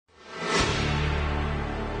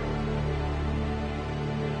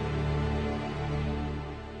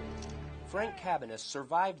Frank Cabanis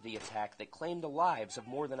survived the attack that claimed the lives of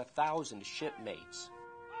more than 1,000 shipmates.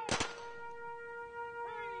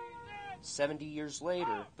 70 years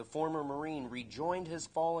later, the former Marine rejoined his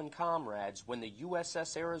fallen comrades when the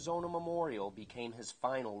USS Arizona Memorial became his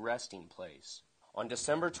final resting place. On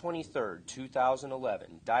December 23,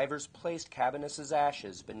 2011, divers placed Cabanis's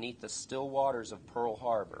ashes beneath the still waters of Pearl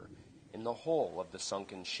Harbor, in the hull of the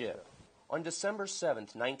sunken ship. On December 7,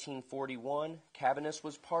 1941, Cabanis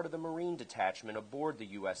was part of the Marine detachment aboard the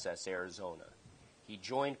USS Arizona. He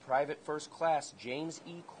joined Private First Class James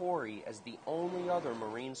E. Corey as the only other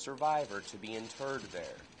Marine survivor to be interred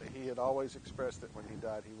there. He had always expressed that when he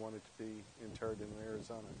died he wanted to be interred in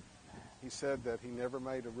Arizona. He said that he never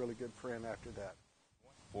made a really good friend after that.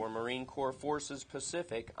 For Marine Corps Forces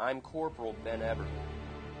Pacific, I'm Corporal Ben Eberle.